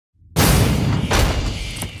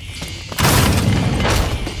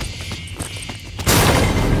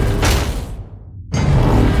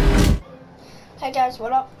Hey guys,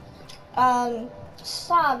 what up?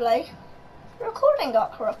 Sadly, the recording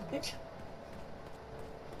got corrupted.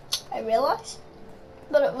 I realised,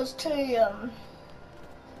 but it was too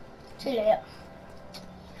late.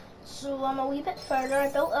 So I'm a wee bit further.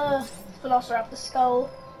 I built a Velociraptor skull,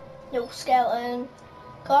 no skeleton,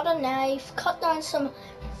 got a knife, cut down some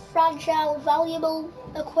fragile, valuable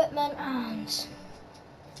equipment, and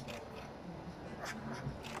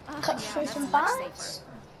cut through some bags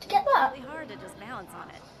to get that. Really hard to just balance on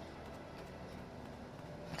it.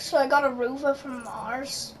 So I got a rover from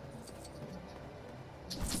Mars.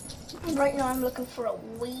 Right now I'm looking for a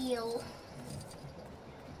wheel.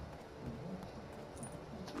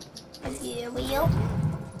 Is you a wheel?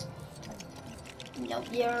 Nope,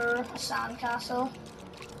 you're a sandcastle.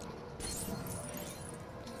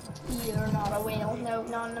 You're not a whale. Nope,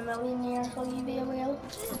 not in a million years will you be a whale.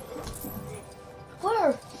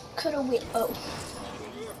 Where could a whale? Oh,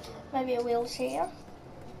 maybe a whale's here.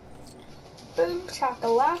 Boom,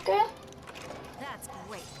 chakalaka. That's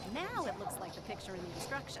great. Now it looks like the picture in the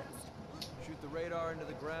instructions. Shoot the radar into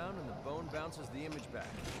the ground and the bone bounces the image back.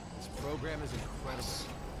 This program is incredible.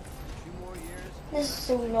 2 more years. This is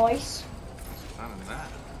so nice. None of that.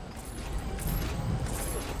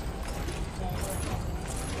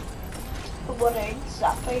 But what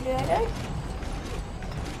exactly do I do?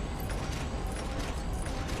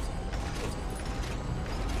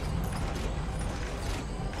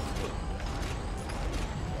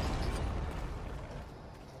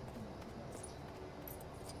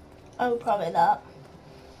 Oh, probably that.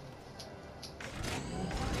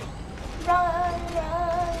 Run,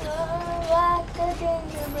 run, run like a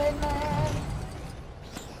gingerbread man.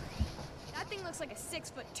 That thing looks like a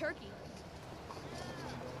 6-foot turkey.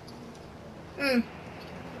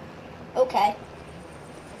 Okay.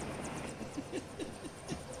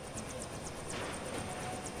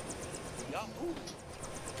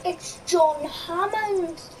 It's John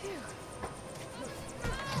Hammond.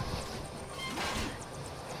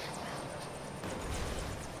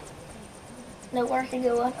 Now where to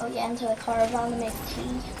go? Oh yeah, into the caravan to make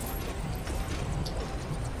tea.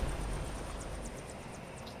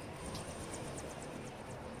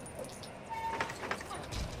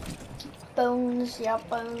 Bones, yeah,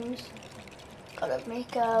 bones. Gotta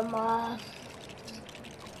make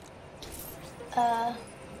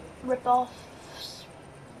rip off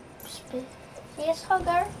face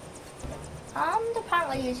hugger, and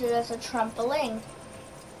apparently use it as a trampoline.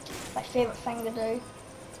 My favourite thing to do.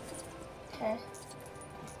 Okay.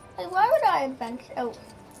 Like, why would I invent? Oh.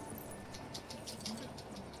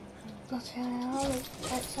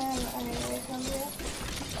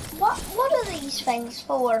 What are these things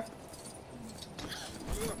for?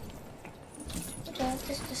 Okay, I've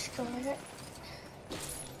just destroyed it.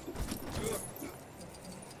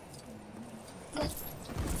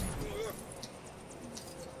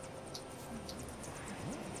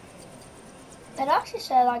 It actually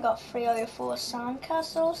said I got 3 out of 4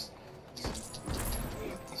 sandcastles.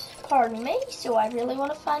 Pardon me, so I really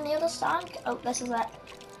want to find the other sand. Oh, this is it.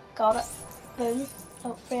 Got it. Boom.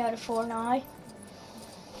 Oh, 3 out of 4 now.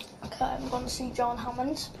 Okay, I'm going to see John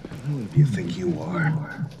Hammond. Who do you think you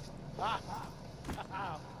are?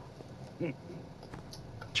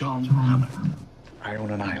 John Hammond. I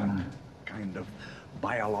own an island. Kind of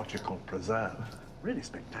biological preserve. Really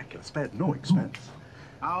spectacular. Spared no expense.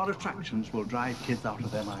 Our attractions will drive kids out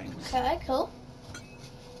of their minds. Okay, cool.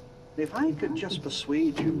 If I could just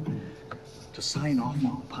persuade you to sign off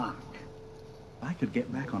on the park, I could get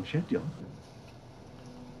back on schedule.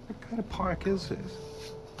 What kind of park is this?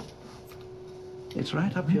 It's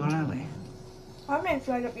right up your alley. I'm going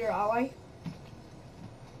to right up your alley.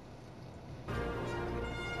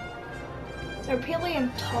 They're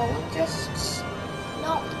paleontologists,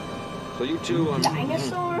 not So you two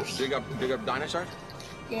dinosaurs. dig up dinosaurs?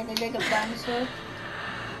 Yeah, they dig up dinosaurs.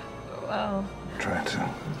 Wow. Try to.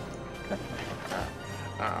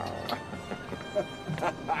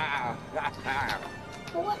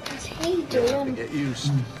 What is he You have to doing? get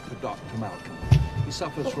used to Dr. Malcolm. He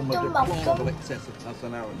suffers from a Dr. deplorable Malcolm? excess of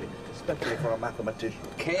personality, especially for a mathematician.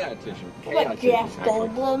 Chaotician. What, Jeff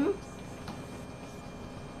Goldblum?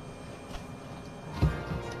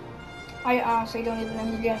 I honestly don't even know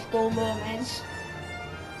who Jeff Goldblum is.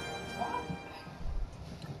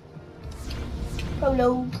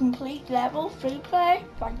 Hello, complete level, free play,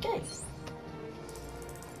 thank you.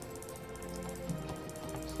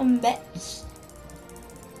 Some bits.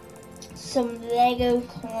 Some Lego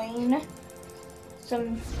coin.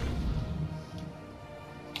 Some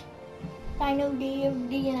Dino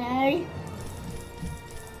DNA.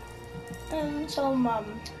 And some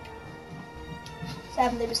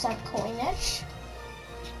 70% coinage.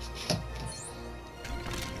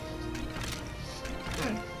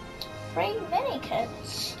 Free mini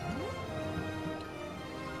kits.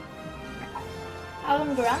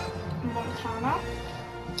 Alan Grant, Montana.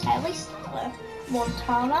 Ellie Sattler,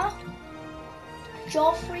 Montana.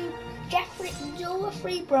 Geoffrey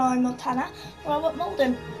Brown, Montana. Robert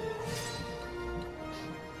Molden.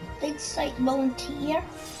 Big Site Volunteer.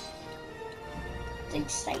 Big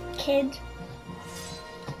Site Kid.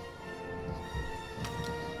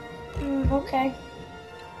 Okay.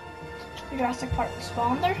 Jurassic Park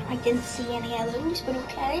Responder. I didn't see any of those, but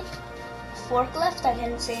okay. Forklift. I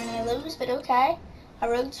didn't see any of those, but okay. A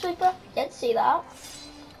road sweeper. Did see that.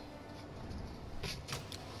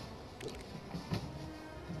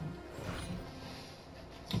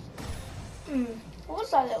 What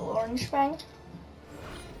was that little orange thing?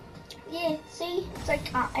 Yeah, see, it's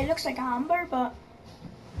like it looks like amber, but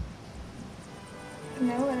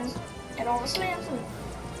no, it isn't. It honestly isn't.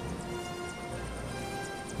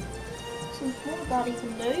 So what would that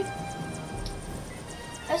even do?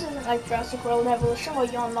 This isn't like Jurassic World Evolution where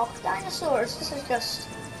you unlock dinosaurs. This is just,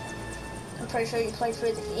 I'm pretty sure you play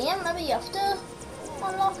through the game. Maybe you have to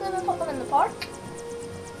unlock them and put them in the park.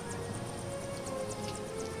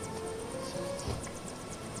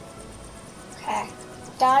 Okay,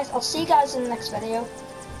 guys, I'll see you guys in the next video.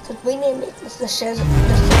 Because we need to make this shit.